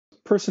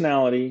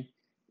personality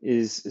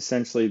is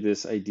essentially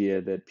this idea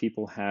that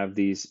people have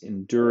these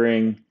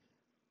enduring,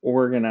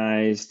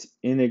 organized,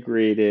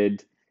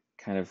 integrated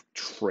kind of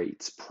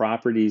traits,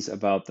 properties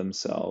about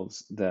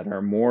themselves that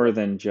are more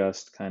than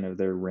just kind of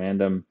their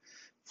random,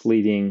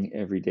 fleeting,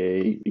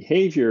 everyday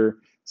behavior,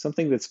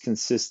 something that's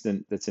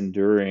consistent, that's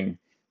enduring,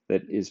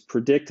 that is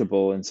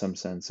predictable in some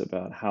sense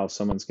about how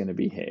someone's going to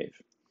behave.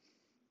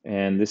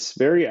 And this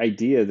very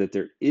idea that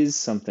there is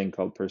something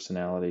called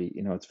personality,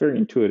 it's very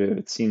intuitive,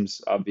 it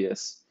seems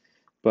obvious.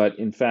 But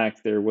in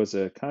fact, there was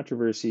a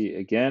controversy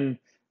again.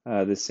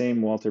 The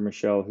same Walter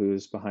Mischel,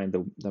 who's behind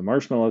the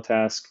marshmallow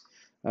task,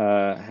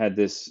 had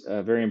this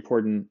very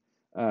important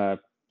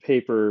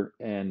paper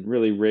and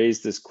really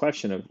raised this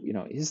question of,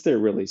 is there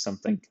really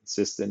something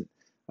consistent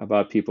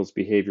about people's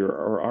behavior,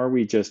 or are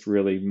we just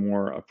really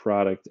more a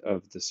product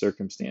of the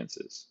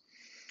circumstances?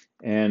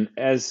 And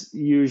as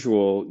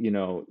usual,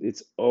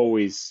 it's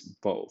always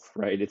both,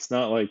 right? It's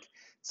not like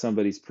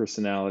somebody's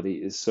personality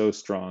is so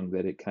strong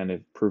that it kind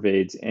of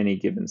pervades any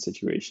given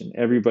situation.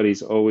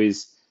 Everybody's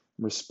always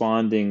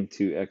responding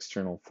to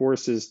external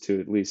forces to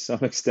at least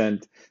some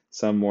extent,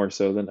 some more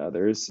so than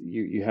others.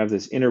 You have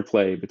this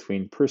interplay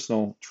between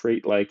personal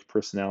trait-like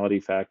personality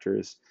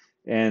factors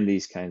and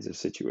these kinds of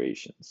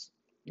situations.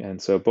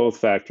 And so both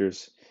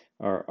factors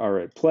are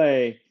at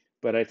play.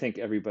 But I think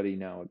everybody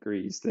now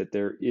agrees that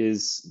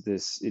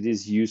it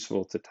is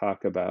useful to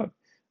talk about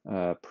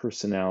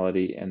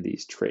personality and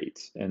these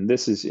traits. And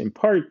this is in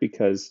part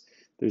because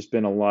there's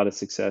been a lot of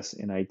success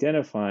in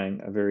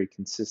identifying a very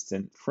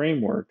consistent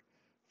framework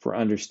for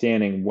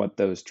understanding what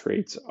those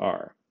traits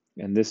are.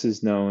 And this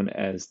is known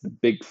as the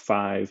Big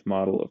Five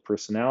model of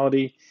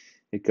personality.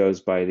 It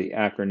goes by the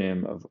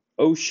acronym of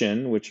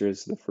OCEAN, which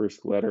is the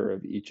first letter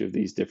of each of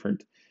these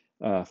different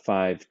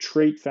 5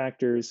 trait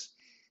factors.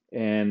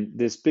 And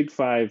this Big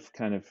Five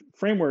kind of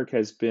framework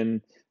has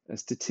been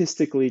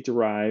statistically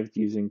derived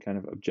using kind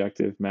of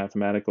objective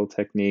mathematical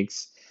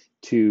techniques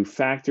to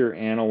factor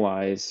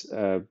analyze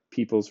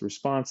people's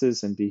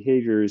responses and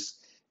behaviors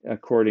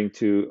according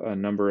to a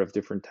number of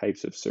different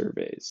types of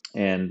surveys.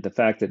 And the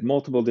fact that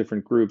multiple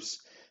different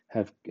groups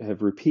have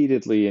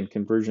repeatedly and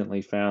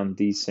convergently found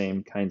these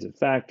same kinds of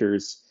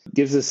factors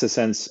gives us a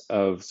sense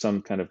of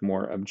some kind of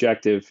more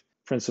objective,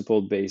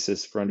 principled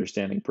basis for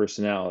understanding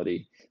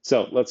personality.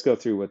 So let's go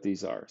through what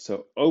these are.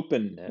 So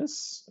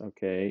openness,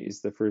 okay, is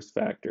the first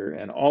factor.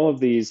 And all of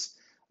these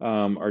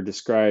are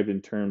described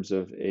in terms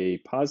of a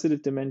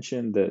positive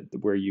dimension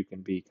where you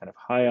can be kind of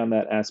high on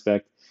that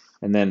aspect.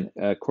 And then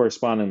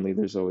correspondingly,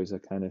 there's always a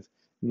kind of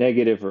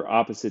negative or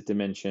opposite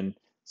dimension.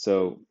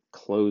 So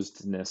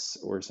closedness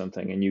or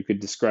something. And you could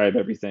describe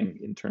everything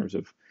in terms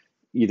of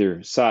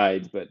either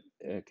side, but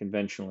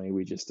conventionally,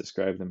 we just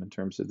describe them in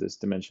terms of this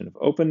dimension of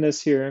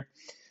openness here.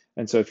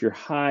 And so if you're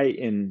high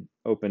in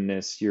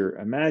openness, you're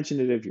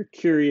imaginative, you're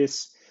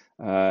curious,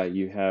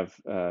 you have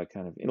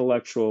kind of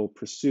intellectual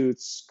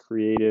pursuits,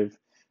 creative,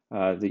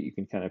 that you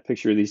can kind of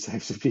picture these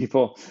types of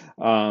people,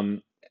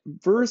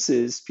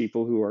 versus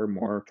people who are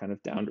more kind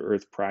of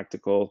down-to-earth,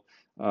 practical.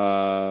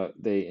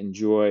 They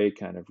enjoy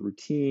kind of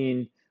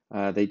routine.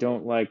 They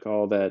don't like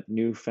all that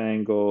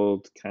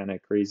newfangled kind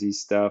of crazy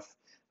stuff.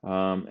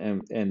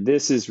 And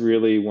this is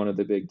really one of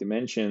the big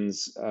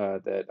dimensions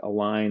that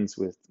aligns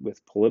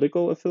with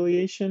political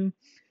affiliation.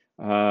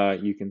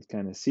 You can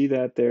kind of see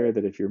that there,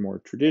 that if you're more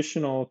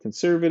traditional,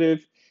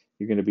 conservative,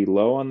 you're going to be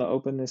low on the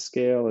openness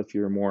scale. If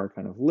you're more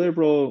kind of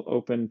liberal,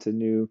 open to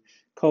new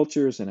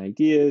cultures and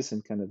ideas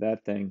and kind of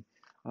that thing.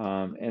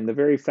 And the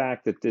very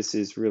fact that this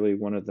is really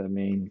one of the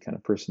main kind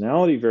of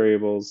personality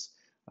variables,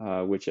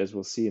 which, as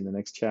we'll see in the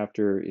next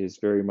chapter, is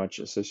very much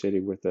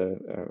associated with a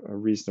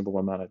reasonable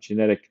amount of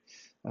genetic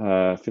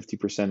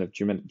 50% of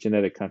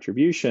genetic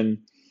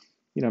contribution,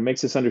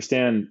 makes us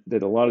understand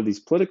that a lot of these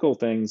political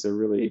things are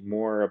really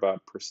more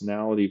about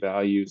personality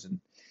values and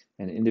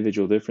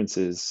individual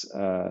differences,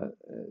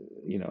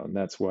 and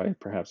that's why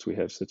perhaps we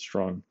have such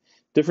strong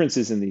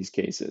differences in these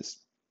cases.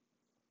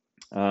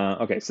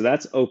 Okay, so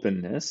that's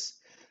openness.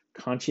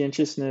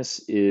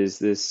 Conscientiousness is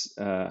this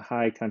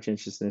high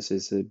conscientiousness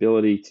is the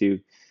ability to,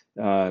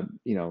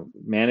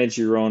 manage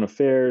your own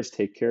affairs,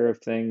 take care of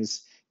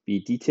things, be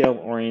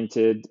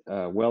detail-oriented,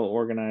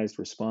 well-organized,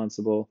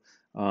 responsible.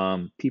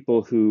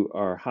 People who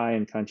are high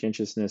in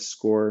conscientiousness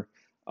score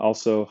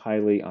also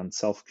highly on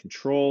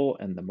self-control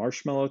and the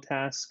marshmallow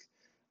task.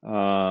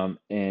 And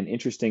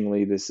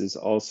interestingly, this is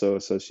also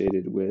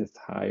associated with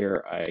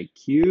higher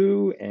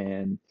IQ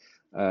and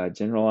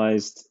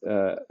generalized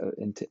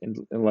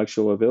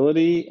intellectual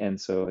ability. And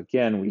so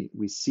again,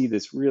 we see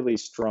this really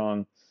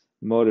strong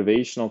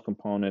motivational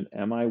component.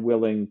 Am I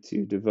willing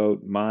to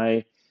devote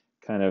my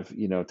kind of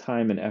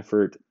time and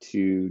effort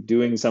to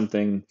doing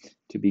something,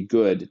 to be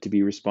good, to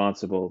be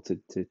responsible,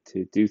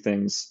 to do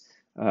things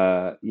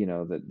that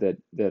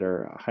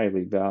are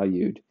highly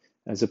valued,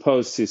 as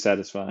opposed to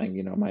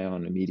satisfying my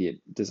own immediate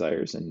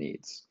desires and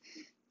needs.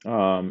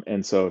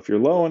 And so if you're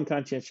low on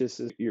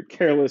conscientiousness, you're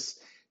careless,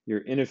 you're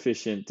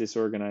inefficient,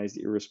 disorganized,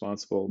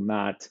 irresponsible,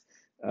 not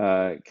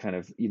kind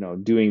of,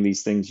 doing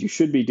these things you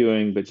should be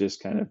doing, but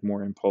just kind of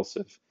more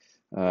impulsive,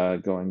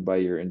 going by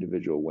your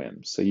individual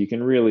whims. So you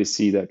can really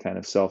see that kind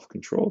of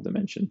self-control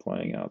dimension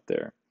playing out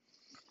there.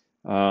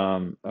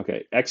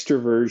 Okay,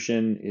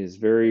 extroversion is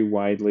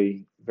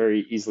very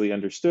easily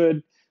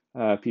understood.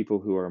 People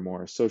who are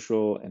more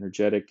social,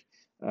 energetic,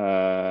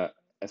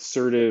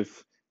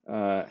 assertive,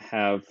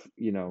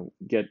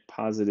 get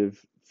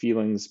positive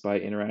feelings by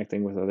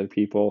interacting with other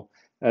people,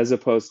 as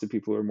opposed to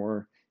people who are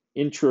more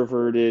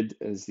introverted,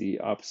 as the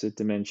opposite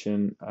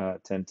dimension,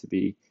 tend to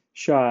be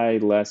shy,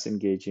 less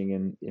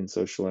engaging in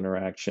social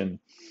interaction.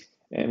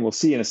 And we'll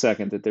see in a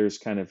second that there's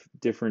kind of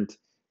different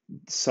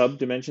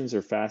sub-dimensions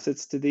or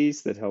facets to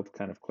these that help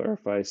kind of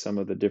clarify some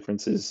of the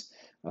differences,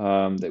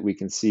 that we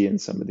can see in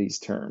some of these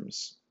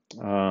terms.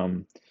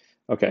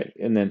 Okay,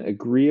 and then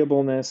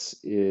agreeableness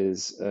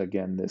is,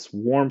 again, this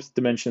warmth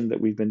dimension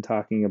that we've been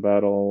talking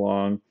about all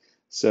along.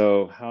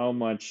 So how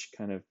much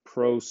kind of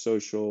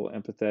pro-social,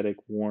 empathetic,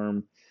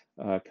 warm,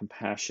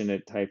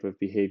 compassionate type of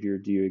behavior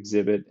do you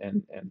exhibit,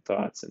 and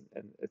thoughts,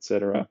 and et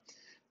cetera,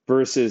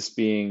 versus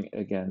being,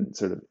 again,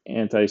 sort of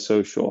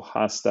antisocial,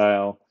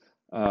 hostile,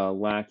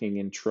 lacking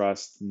in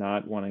trust,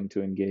 not wanting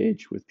to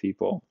engage with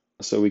people.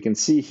 So we can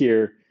see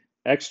here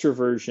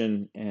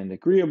extroversion and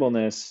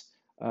agreeableness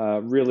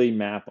really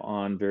map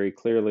on very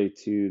clearly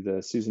to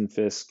the Susan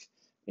Fiske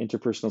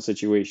interpersonal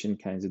situation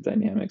kinds of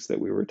dynamics that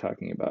we were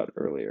talking about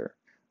earlier.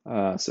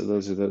 So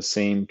those are those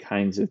same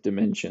kinds of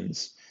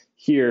dimensions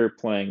here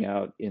playing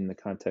out in the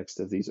context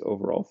of these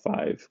overall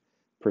 5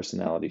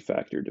 personality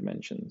factor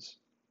dimensions.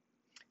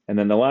 And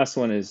then the last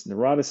one is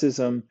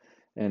neuroticism.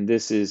 And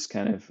this is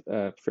kind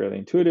of fairly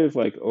intuitive,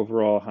 like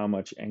overall, how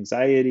much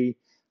anxiety,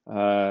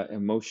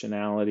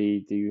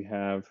 emotionality do you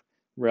have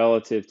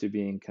relative to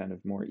being kind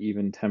of more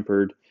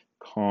even-tempered,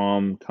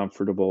 calm,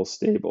 comfortable,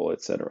 stable,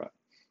 etc.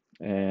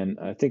 And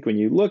I think when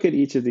you look at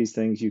each of these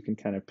things, you can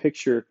kind of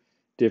picture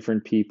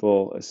different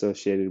people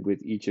associated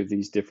with each of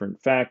these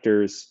different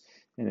factors.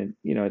 And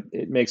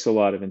it makes a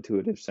lot of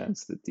intuitive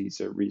sense that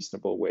these are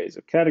reasonable ways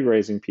of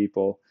categorizing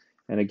people.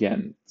 And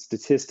again,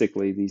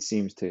 statistically, these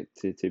seems to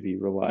be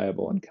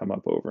reliable and come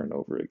up over and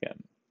over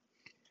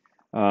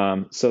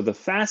again. So the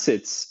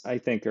facets, I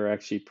think, are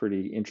actually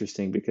pretty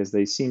interesting because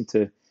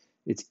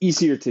it's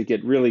easier to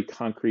get really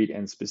concrete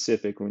and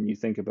specific when you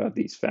think about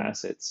these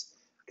facets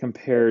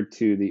compared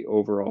to the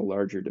overall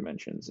larger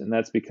dimensions. And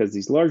that's because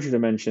these larger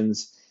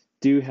dimensions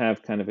do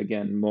have kind of,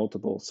 again,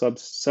 multiple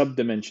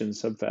sub-dimensions,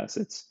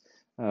 sub-facets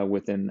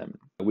within them.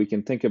 We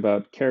can think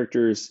about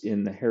characters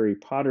in the Harry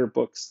Potter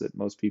books that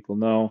most people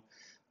know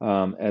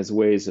as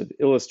ways of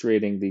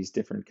illustrating these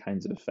different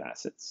kinds of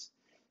facets.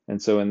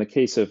 And so in the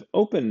case of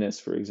openness,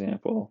 for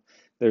example,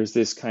 there's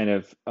this kind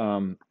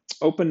of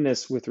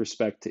openness with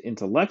respect to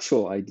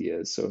intellectual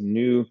ideas, so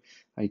new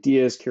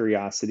ideas,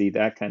 curiosity,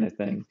 that kind of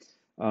thing.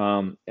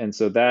 And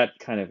so that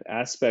kind of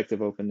aspect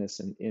of openness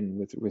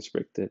with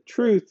respect to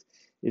truth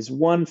is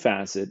one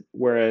facet,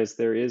 whereas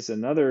there is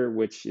another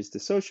which is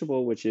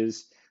dissociable, which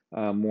is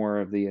more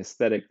of the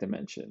aesthetic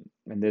dimension.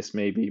 And this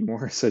may be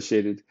more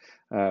associated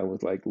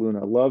with like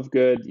Luna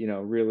Lovegood,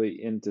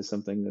 really into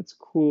something that's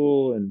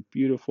cool and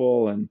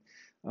beautiful, and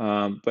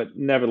but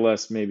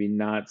nevertheless maybe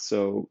not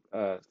so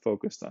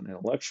focused on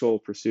intellectual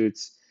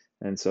pursuits.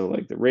 And so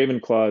like the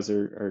Ravenclaws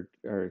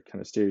are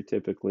kind of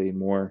stereotypically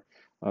more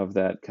of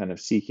that kind of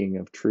seeking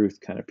of truth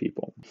kind of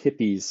people.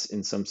 Hippies,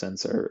 in some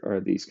sense,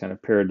 are these kind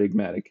of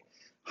paradigmatic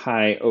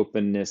high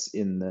openness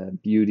in the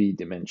beauty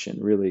dimension,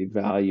 really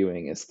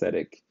valuing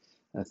aesthetic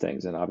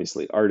things. And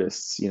obviously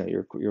artists,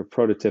 your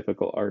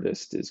prototypical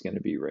artist is going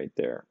to be right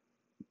there.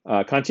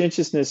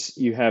 Conscientiousness,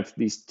 you have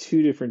these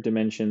 2 different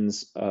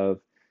dimensions of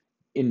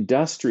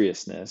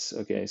industriousness.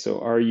 Okay,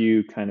 so are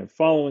you kind of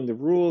following the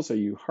rules? Are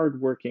you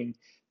hardworking?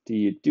 Do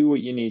you do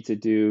what you need to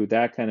do?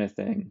 That kind of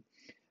thing.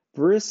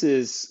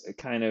 Versus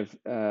kind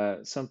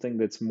of something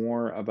that's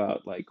more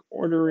about like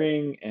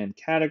ordering and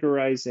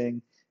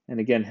categorizing, and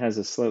again has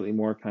a slightly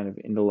more kind of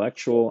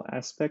intellectual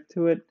aspect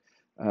to it,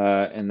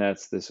 and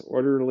that's this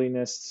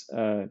orderliness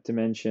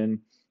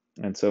dimension.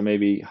 And so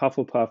maybe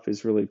Hufflepuff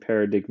is really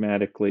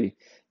paradigmatically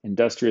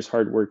industrious,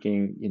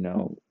 hardworking,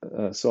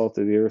 salt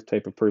of the earth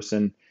type of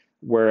person,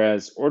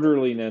 whereas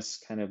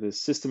orderliness kind of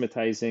is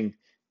systematizing,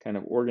 kind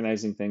of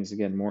organizing things,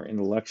 again, more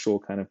intellectual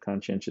kind of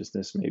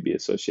conscientiousness may be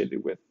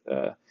associated with,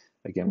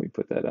 again, we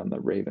put that on the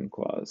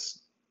Ravenclaws.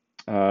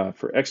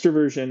 For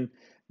extroversion,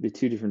 the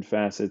 2 different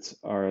facets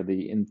are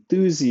the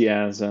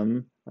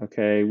enthusiasm,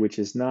 okay, which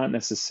is not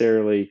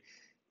necessarily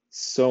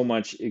so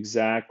much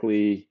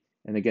exactly,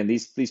 and again,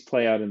 these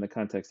play out in the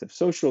context of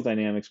social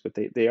dynamics, but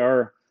they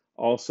are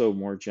also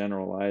more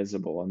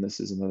generalizable, and this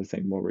is another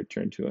thing we'll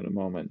return to in a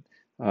moment.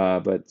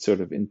 But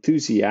sort of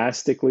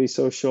enthusiastically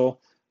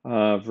social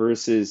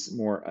versus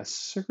more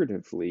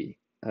assertively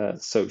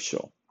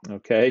social,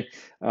 okay?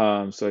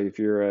 So if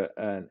you're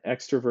an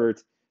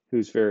extrovert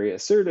who's very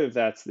assertive,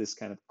 that's this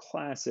kind of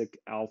classic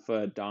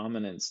alpha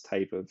dominance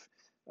type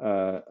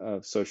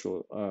of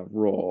social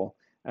role,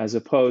 as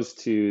opposed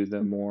to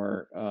the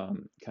more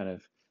kind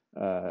of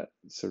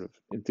sort of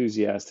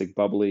enthusiastic,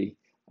 bubbly,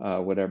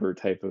 whatever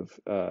type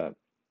of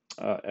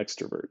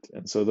extrovert.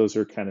 And so those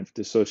are kind of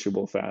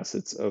dissociable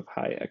facets of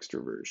high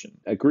extroversion.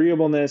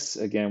 Agreeableness,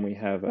 again, we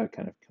have a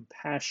kind of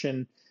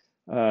compassion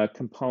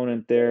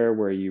component there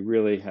where you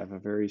really have a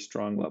very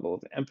strong level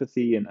of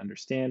empathy and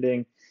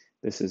understanding.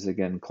 This is,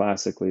 again,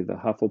 classically the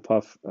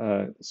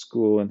Hufflepuff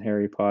school in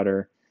Harry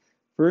Potter,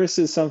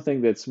 versus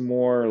something that's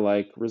more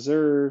like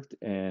reserved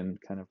and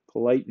kind of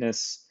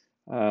politeness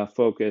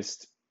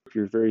focused.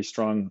 Your very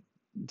strong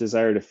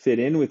desire to fit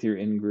in with your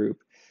in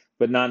group,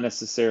 but not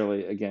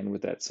necessarily, again,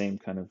 with that same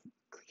kind of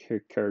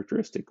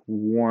characteristic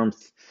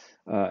warmth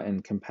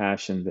and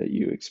compassion that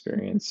you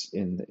experience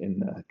in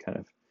the kind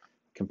of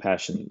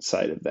compassion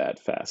side of that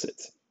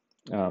facet.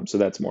 So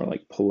that's more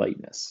like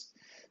politeness.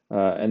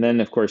 And then,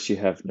 of course, you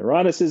have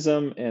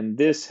neuroticism, and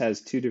this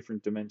has two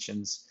different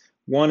dimensions.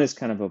 One is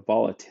kind of a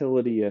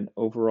volatility and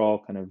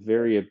overall kind of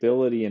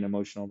variability in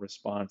emotional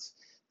response.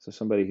 So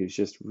somebody who's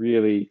just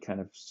really kind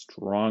of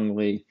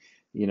strongly,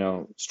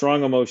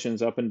 strong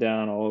emotions up and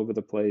down all over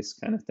the place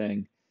kind of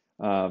thing,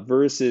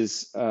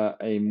 versus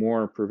a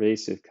more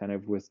pervasive kind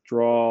of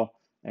withdrawal,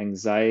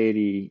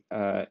 anxiety,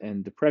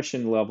 and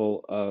depression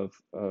level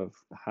of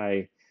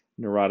high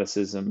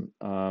neuroticism.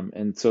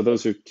 And so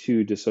those are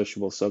two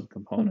dissociable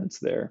subcomponents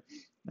there.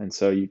 And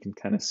so you can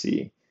kind of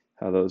see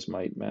how those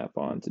might map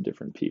on to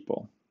different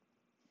people.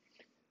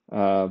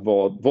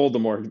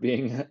 Voldemort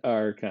being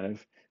our kind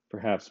of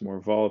perhaps more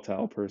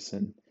volatile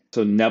person.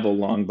 So Neville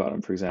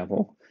Longbottom, for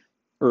example,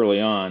 early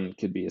on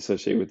could be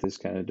associated with this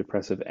kind of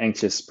depressive,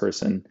 anxious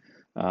person.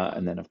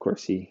 And then, of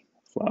course, he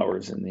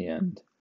flowers in the end.